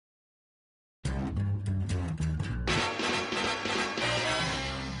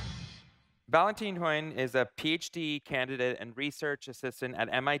Valentin Heun is a PhD candidate and research assistant at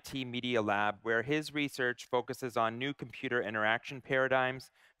MIT Media Lab, where his research focuses on new computer interaction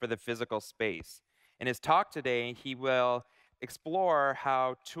paradigms for the physical space. In his talk today, he will explore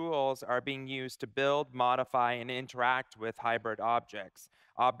how tools are being used to build, modify, and interact with hybrid objects,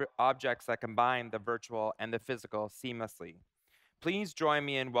 objects that combine the virtual and the physical seamlessly. Please join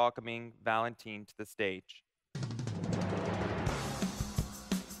me in welcoming Valentin to the stage.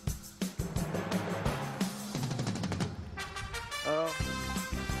 Oh,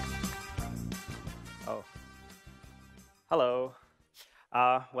 oh. Hello.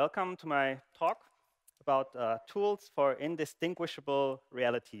 Welcome to my talk about tools for indistinguishable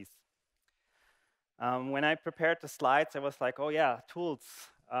realities. When I prepared the slides, I was like, oh yeah, tools.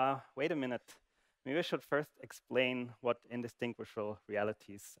 Wait a minute. Maybe I should first explain what indistinguishable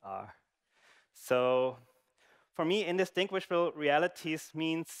realities are. So for me, indistinguishable realities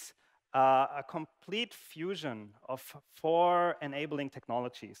means a complete fusion of four enabling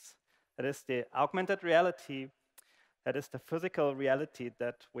technologies. That is the augmented reality, that is the physical reality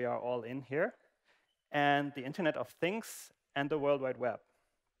that we are all in here, and the Internet of Things and the World Wide Web.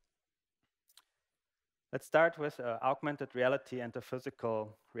 Let's start with augmented reality and the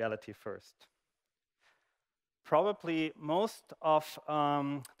physical reality first. Probably most of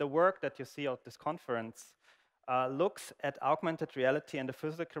the work that you see at this conference looks at augmented reality and the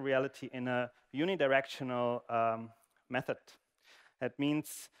physical reality in a unidirectional method. That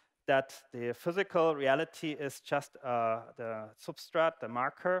means that the physical reality is just the substrate, the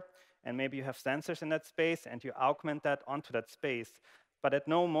marker, and maybe you have sensors in that space and you augment that onto that space. But at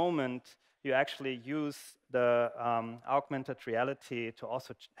no moment you actually use the augmented reality to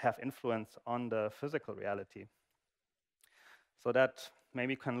also have influence on the physical reality. So that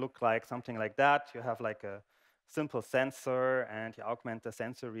maybe can look like something like that. You have like a simple sensor and you augment the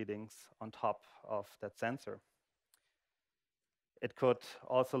sensor readings on top of that sensor. It could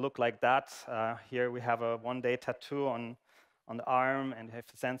also look like that. Here we have a one-day tattoo on the arm and you have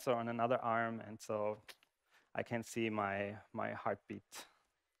the sensor on another arm, and so I can see my heartbeat.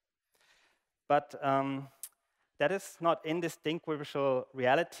 But that is not indistinguishable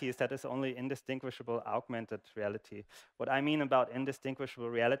realities, that is only indistinguishable augmented reality. What I mean about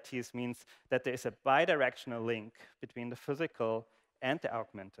indistinguishable realities means that there is a bidirectional link between the physical and the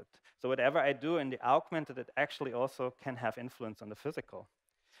augmented. So whatever I do in the augmented, it actually also can have influence on the physical.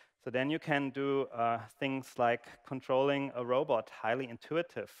 So then you can do things like controlling a robot, highly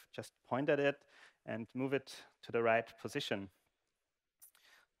intuitive. Just point at it and move it to the right position.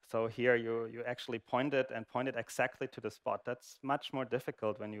 So here you actually point it exactly to the spot. That's much more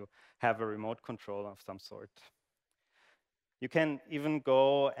difficult when you have a remote control of some sort. You can even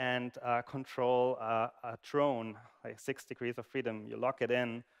go and control a drone, like 6 degrees of freedom. You lock it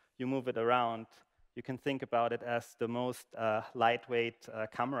in, you move it around. You can think about it as the most lightweight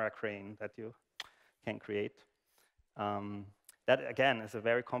camera crane that you can create. That, again, is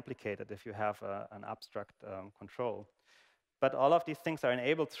very complicated if you have an abstract control. But all of these things are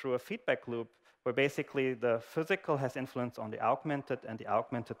enabled through a feedback loop where basically the physical has influence on the augmented and the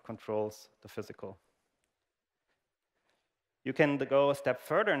augmented controls the physical. You can go a step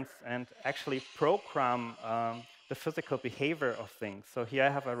further and actually program the physical behavior of things. So here I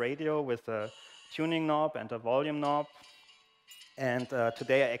have a radio with a tuning knob and a volume knob. And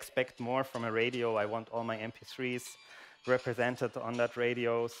today I expect more from a radio. I want all my MP3s represented on that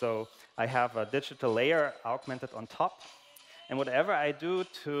radio. So I have a digital layer augmented on top. And whatever I do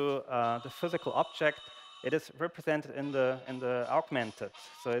to the physical object, it is represented in the augmented.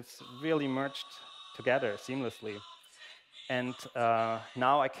 So it's really merged together seamlessly. And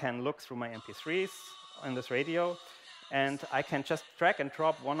now I can look through my MP3s on this radio, and I can just drag and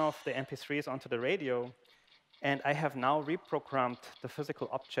drop one of the MP3s onto the radio, and I have now reprogrammed the physical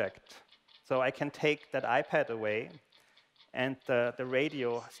object. So I can take that iPad away, and the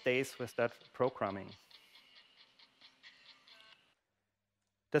radio stays with that programming.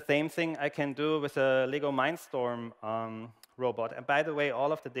 The same thing I can do with a Lego Mindstorm robot. And by the way,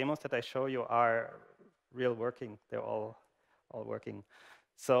 all of the demos that I show you are real working. They're all working.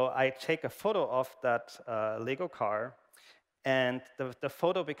 So I take a photo of that Lego car, and the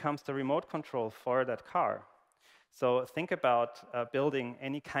photo becomes the remote control for that car. So think about building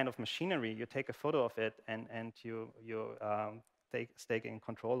any kind of machinery. You take a photo of it, and you stay in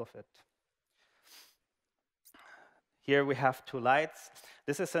control of it. Here we have two lights.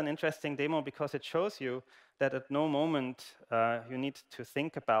 This is an interesting demo because it shows you that at no moment you need to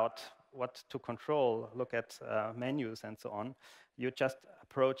think about what to control, look at menus and so on. You just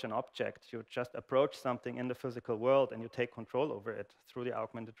approach an object. You just approach something in the physical world and you take control over it through the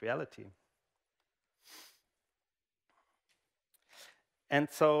augmented reality. And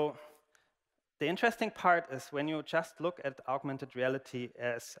so the interesting part is when you just look at augmented reality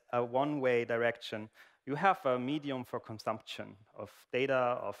as a one-way direction, you have a medium for consumption of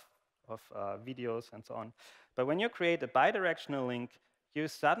data, of videos, and so on. But when you create a bidirectional link, you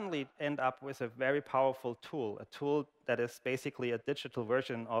suddenly end up with a very powerful tool, a tool that is basically a digital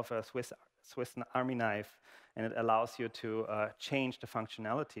version of a Swiss Army knife, and it allows you to change the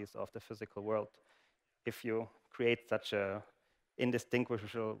functionalities of the physical world if you create such a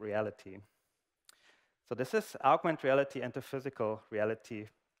indistinguishable reality. So this is augmented reality and the physical reality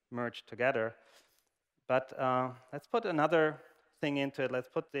merged together. But let's put another thing into it. Let's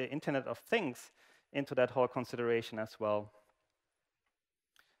put the Internet of Things into that whole consideration as well.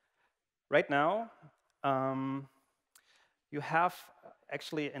 Right now, you have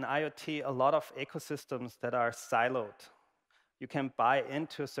actually in IoT a lot of ecosystems that are siloed. You can buy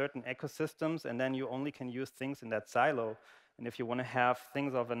into certain ecosystems, and then you only can use things in that silo. And if you want to have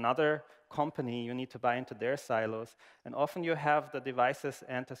things of another company, you need to buy into their silos. And often you have the devices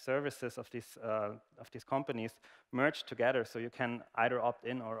and the services of these companies merged together, so you can either opt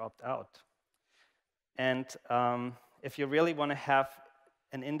in or opt out. And if you really want to have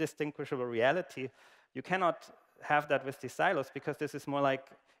an indistinguishable reality, you cannot have that with these silos, because this is more like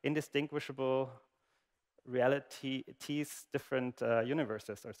indistinguishable realities, different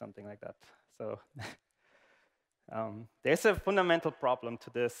universes or something like that. So there's a fundamental problem to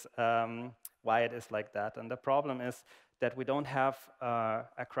this, why it is like that. And the problem is that we don't have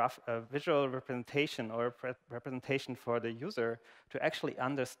a visual representation or representation for the user to actually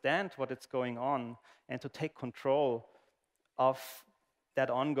understand what is going on and to take control of that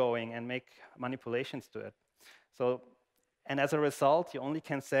ongoing and make manipulations to it. So, and as a result, you only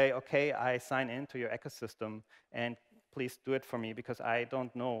can say, okay, I sign into your ecosystem and please do it for me, because I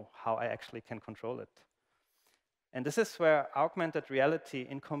don't know how I actually can control it. And this is where augmented reality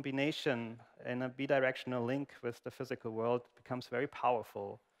in combination in a bidirectional link with the physical world becomes very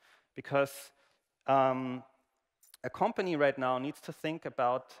powerful, because a company right now needs to think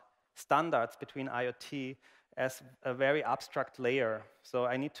about standards between IoT as a very abstract layer. So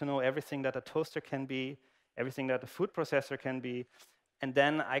I need to know everything that a toaster can be, everything that a food processor can be, and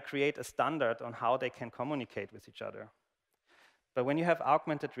then I create a standard on how they can communicate with each other. But when you have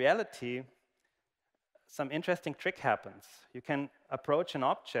augmented reality, some interesting trick happens. You can approach an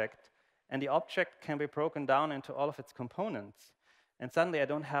object, and the object can be broken down into all of its components. And suddenly I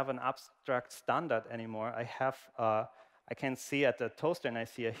don't have an abstract standard anymore. I can see at the toaster, and I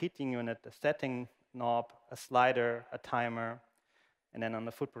see a heating unit, a setting knob, a slider, a timer, and then on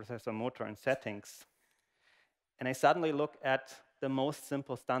the food processor, motor and settings. And I suddenly look at the most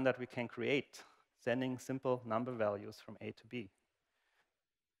simple standard we can create, sending simple number values from A to B.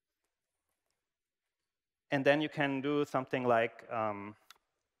 And then you can do something like,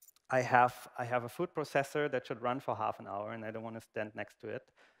 I have a food processor that should run for half an hour, and I don't want to stand next to it.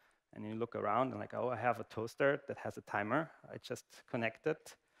 And you look around and like, oh, I have a toaster that has a timer. I just connect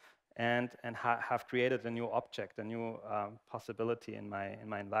it and have created a new object, a new possibility in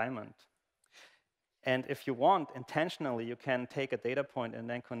my environment. And if you want, intentionally, you can take a data point and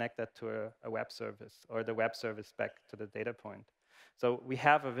then connect that to a web service, or the web service back to the data point. So we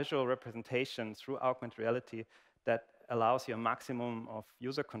have a visual representation through augmented reality that allows you a maximum of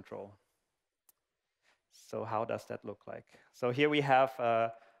user control. So how does that look like? So here we have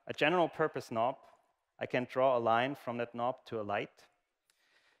a general purpose knob. I can draw a line from that knob to a light.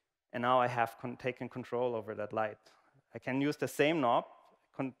 And now I have taken control over that light. I can use the same knob,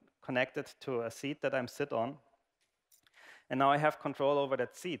 connect it to a seat that I'm sit on. And now I have control over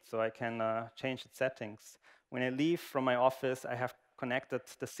that seat, so I can change its settings. When I leave from my office, I have connected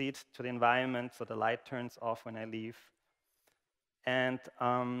the seat to the environment, so the light turns off when I leave. And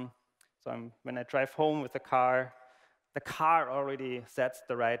when I drive home with the car already sets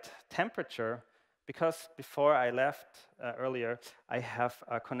the right temperature, because before I left earlier, I have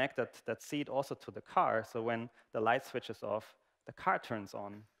connected that seat also to the car, so when the light switches off, the car turns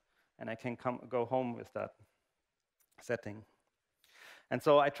on, and I can go home with that setting. And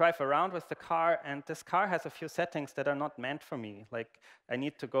so I drive around with the car, and this car has a few settings that are not meant for me. Like, I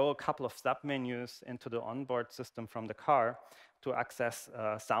need to go a couple of submenus into the onboard system from the car to access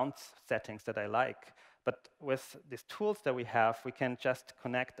sound settings that I like. But with these tools that we have, we can just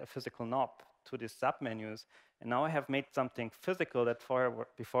connect a physical knob to these submenus, and now I have made something physical that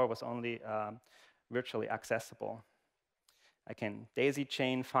before was only virtually accessible. I can daisy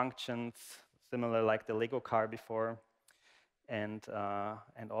chain functions, similar like the Lego car before, and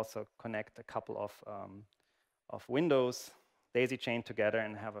also connect a couple of windows, daisy chain together,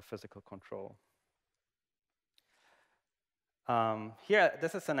 and have a physical control. Here,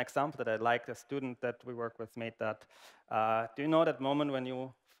 this is an example that I like. A student that we work with made that. Do you know that moment when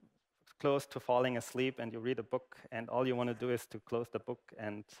you close to falling asleep and you read a book and all you want to do is to close the book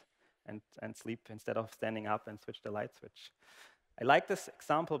and sleep instead of standing up and switch the light switch? I like this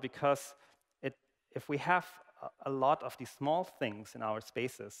example because if we have a lot of these small things in our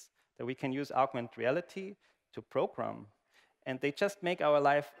spaces that we can use augmented reality to program, and they just make our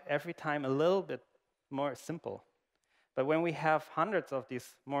life every time a little bit more simple. But when we have hundreds of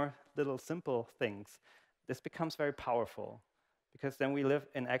these more little simple things, this becomes very powerful because then we live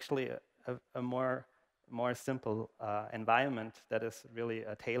in actually a more simple environment that is really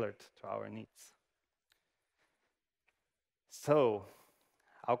tailored to our needs. So,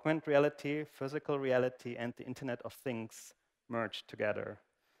 augmented reality, physical reality, and the Internet of Things merge together.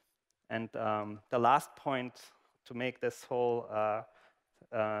 And the last point to make this whole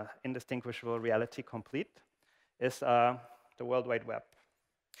indistinguishable reality complete is the World Wide Web.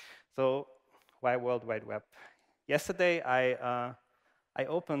 So why World Wide Web? Yesterday, I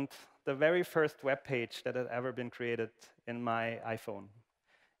opened the very first web page that had ever been created in my iPhone,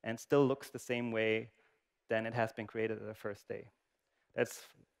 and still looks the same way than it has been created the first day. That's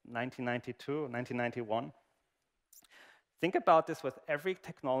 1992, 1991. Think about this with every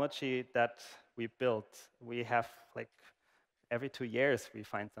technology that we built. We have, like, every 2 years we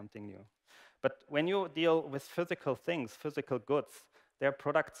find something new. But when you deal with physical things, physical goods, there are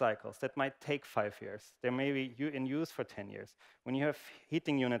product cycles that might take 5 years. They may be in use for 10 years. When you have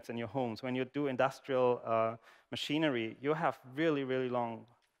heating units in your homes, when you do industrial machinery, you have really, really long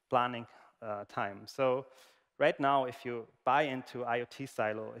planning time. So right now, if you buy into IoT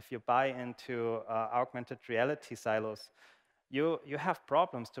silo, if you buy into augmented reality silos, you have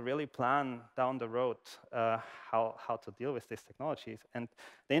problems to really plan down the road how to deal with these technologies. And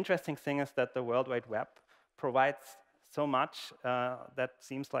the interesting thing is that the World Wide Web provides so much that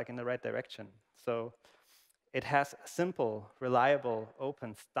seems like in the right direction. So it has simple, reliable,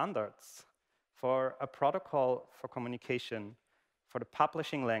 open standards for a protocol for communication, for the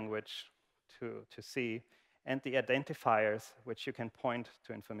publishing language to see, and the identifiers which you can point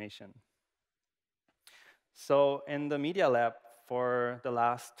to information. So in the Media Lab for the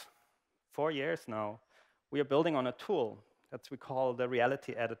last 4 years now, we are building on a tool that we call the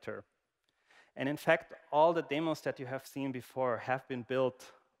Reality Editor. And in fact, all the demos that you have seen before have been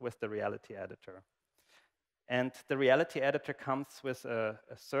built with the Reality Editor. And the Reality Editor comes with a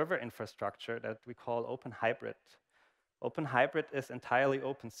server infrastructure that we call Open Hybrid. Open Hybrid is entirely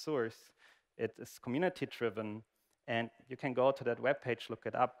open source. It is community-driven. And you can go to that webpage, look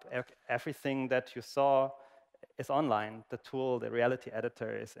it up. Everything that you saw is online. The tool, the Reality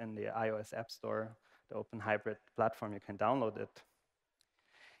Editor, is in the iOS App Store, the Open Hybrid platform. You can download it.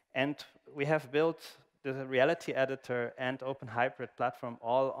 And we have built the Reality Editor and Open Hybrid platform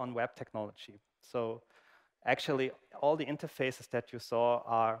all on web technology. So actually, all the interfaces that you saw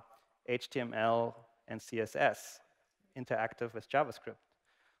are HTML and CSS, interactive with JavaScript.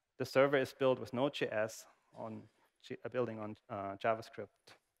 The server is built with Node.js, building on JavaScript.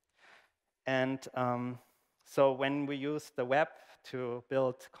 And so when we use the web to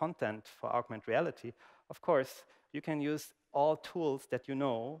build content for augmented reality, of course, you can use all tools that you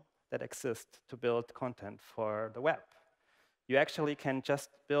know that exist to build content for the web. You actually can just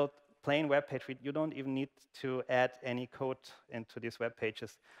build plain web page. You don't even need to add any code into these web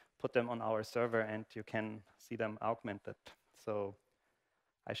pages, put them on our server, and you can see them augmented. So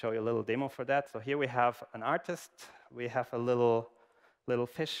I show you a little demo for that. So here we have an artist. We have a little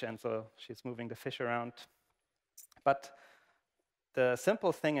fish, and so she's moving the fish around. But the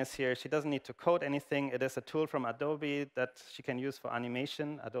simple thing is here, she doesn't need to code anything. It is a tool from Adobe that she can use for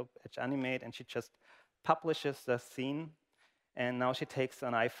animation, Adobe Edge Animate, and she just publishes the scene. And now she takes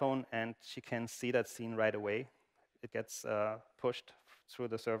an iPhone, and she can see that scene right away. It gets pushed through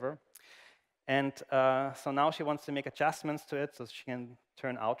the server. And so now she wants to make adjustments to it, so she can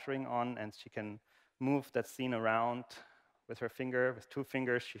turn outering on, and she can move that scene around with her finger. With 2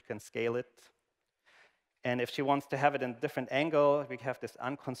 fingers, she can scale it. And if she wants to have it in a different angle, we have this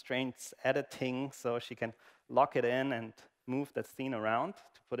unconstrained editing, so she can lock it in and move that scene around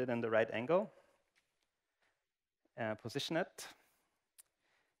to put it in the right angle, position it.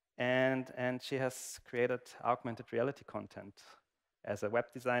 And she has created augmented reality content as a web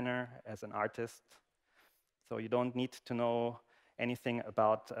designer, as an artist. So you don't need to know anything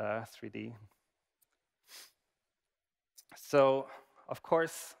about 3D. So, of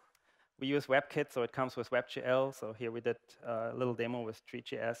course, we use WebKit, so it comes with WebGL. So here we did a little demo with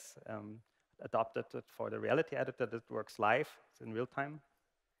 3GS, adopted it for the Reality Editor that works live, it's in real time.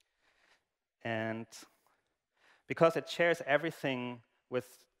 And because it shares everything with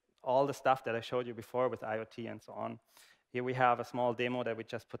all the stuff that I showed you before with IoT and so on. Here we have a small demo that we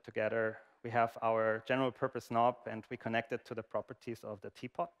just put together. We have our general purpose knob, and we connect it to the properties of the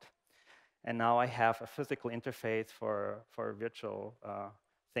teapot. And now I have a physical interface for a virtual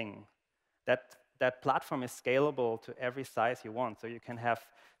thing. That platform is scalable to every size you want. So you can have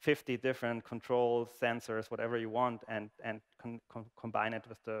 50 different controls, sensors, whatever you want, and combine it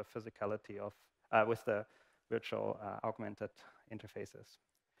with the physicality of, with the virtual augmented interfaces.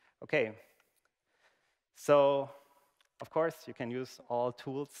 Okay. So, of course, you can use all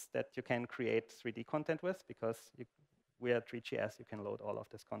tools that you can create 3D content with, because we are 3GS, you can load all of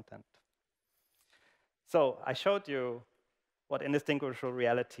this content. So I showed you what indistinguishable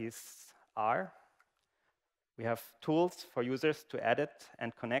realities are. We have tools for users to edit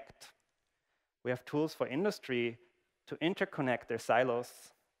and connect. We have tools for industry to interconnect their silos.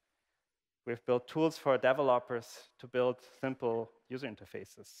 We've built tools for developers to build simple user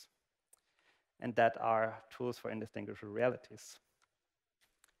interfaces. And that are tools for indistinguishable realities.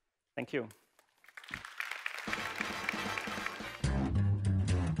 Thank you.